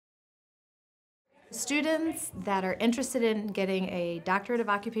Students that are interested in getting a doctorate of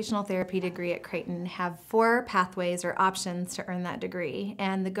occupational therapy degree at Creighton have 4 pathways or options to earn that degree,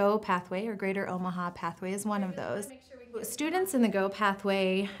 and the GO pathway or Greater Omaha Pathway is one of those. Students in the GO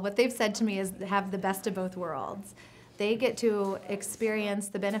pathway, what they've said to me is have the best of both worlds. They get to experience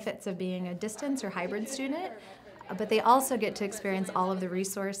the benefits of being a distance or hybrid student, but they also get to experience all of the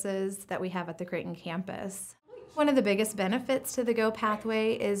resources that we have at the Creighton campus. One of the biggest benefits to the GO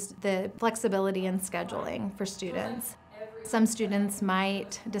pathway is the flexibility in scheduling for students. Some students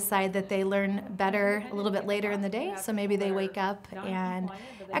might decide that they learn better a little bit later in the day, so maybe they wake up and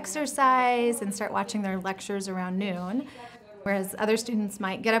exercise and start watching their lectures around noon, whereas other students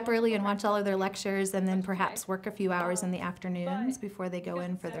might get up early and watch all of their lectures and then perhaps work a few hours in the afternoons before they go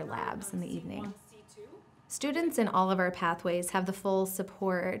in for their labs in the evening. Students in all of our pathways have the full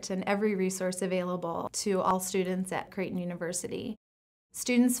support and every resource available to all students at Creighton University.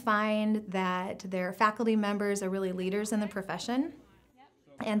 Students find that their faculty members are really leaders in the profession,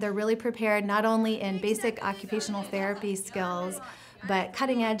 and they're really prepared not only in basic occupational therapy skills, but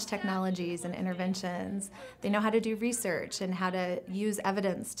cutting-edge technologies and interventions. They know how to do research and how to use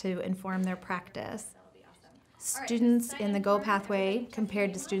evidence to inform their practice. Students in the GO pathway,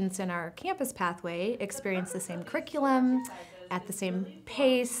 compared to students in our campus pathway, experience the same curriculum at the same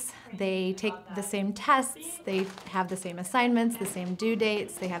pace. They take the same tests, they have the same assignments, the same due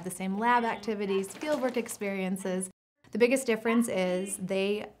dates, they have the same lab activities, fieldwork experiences. The biggest difference is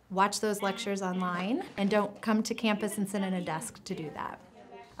they watch those lectures online and don't come to campus and sit in a desk to do that.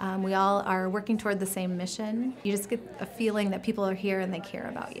 We all are working toward the same mission. You just get a feeling that people are here and they care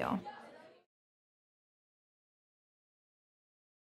about you.